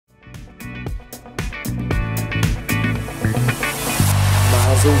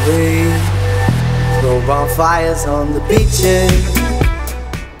miles away. Throw bonfires on the beaches.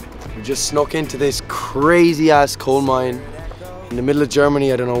 We just snuck into this crazy ass coal mine in the middle of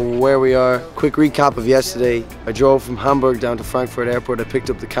Germany. I don't know where we are. Quick recap of yesterday. I drove from Hamburg down to Frankfurt Airport. I picked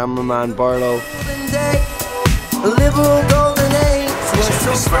up the cameraman Barlow. A liberal golden age. This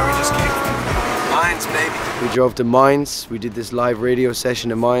is where we just came from. Mainz, baby. We drove to Mainz. We did this live radio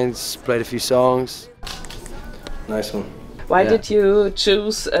session in Mainz. Played a few songs. Nice one. Why did you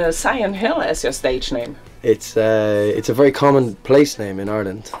choose Sion Hill as your stage name? It's a very common place name in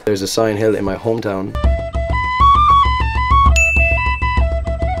Ireland. There's a Sion Hill in my hometown.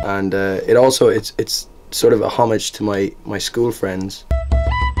 And it's sort of a homage to my school friends.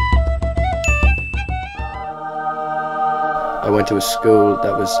 I went to a school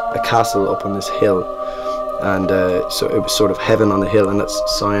that was a castle up on this hill, and so it was sort of heaven on the hill, and that's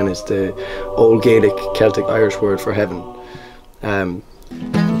Sion is the old Gaelic Celtic Irish word for heaven. It's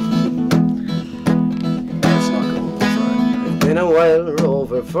been a while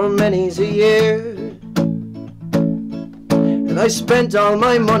rover for many's a year, and I spent all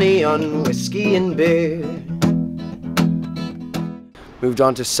my money on whiskey and beer. Moved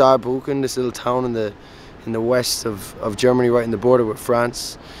on to Saarbrücken, this little town in the west of Germany, right in the border with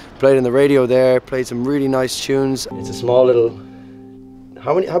France. Played on the radio there, played some really nice tunes. It's a small little...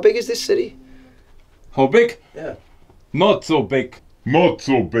 How big is this city? How big? Yeah. Not so big. Not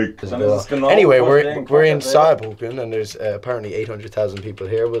so big. Anyway, we're in Saarbrücken, and there's apparently 800,000 people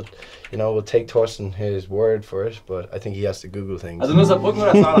here. We'll take Thorsten his word for it, but I think he has to Google things. Also nur Saarbrücken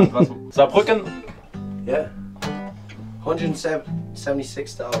oder Saarland? Saarbrücken? Yeah.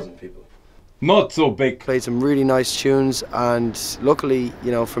 176,000 people. Not so big. Played some really nice tunes, and luckily,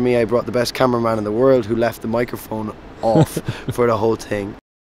 for me, I brought the best cameraman in the world who left the microphone off for the whole thing.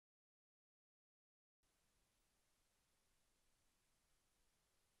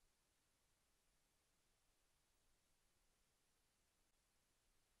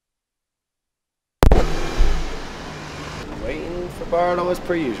 Waiting for Barlow as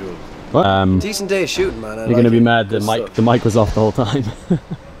per usual. What? Decent day of shooting, man. You're gonna be mad the mic was off the whole time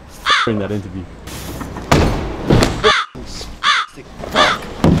during that interview.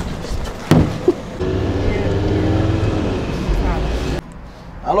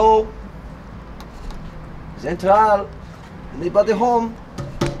 Hello? Central? Anybody home?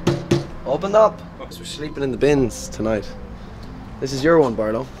 Open up. We're sleeping in the bins tonight. This is your one,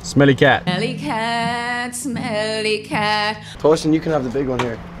 Barlow. Smelly cat. Smelly cat, smelly cat. Thorsten, you can have the big one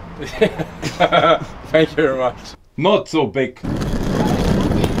here. Thank you very much. Not so big.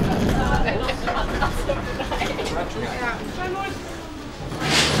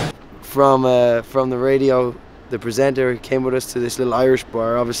 From the radio, the presenter came with us to this little Irish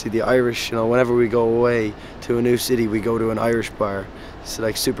bar. Obviously the Irish, whenever we go away to a new city, we go to an Irish bar. It's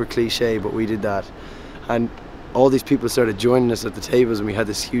like super cliche, but we did that. And all these people started joining us at the tables, and we had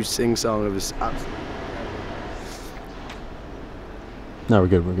this huge sing-song. It was absolutely... No, we're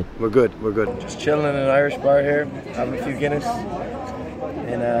good, we're good. We're good, we're good. Just chilling in an Irish bar here, having a few Guinness.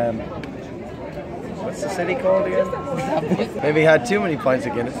 In, what's the city called again? Maybe had too many pints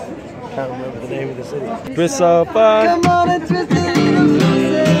of Guinness. Can't remember the name of the city. Twist up, Come on and twist a little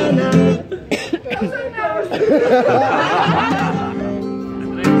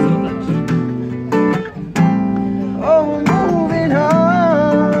Oh, we're moving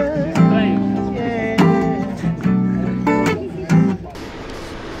hard.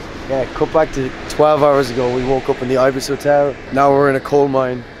 Yeah, cut back to 12 hours ago. We woke up in the Ivor Hotel. Now we're in a coal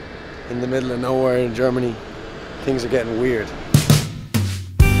mine in the middle of nowhere in Germany. Things are getting weird.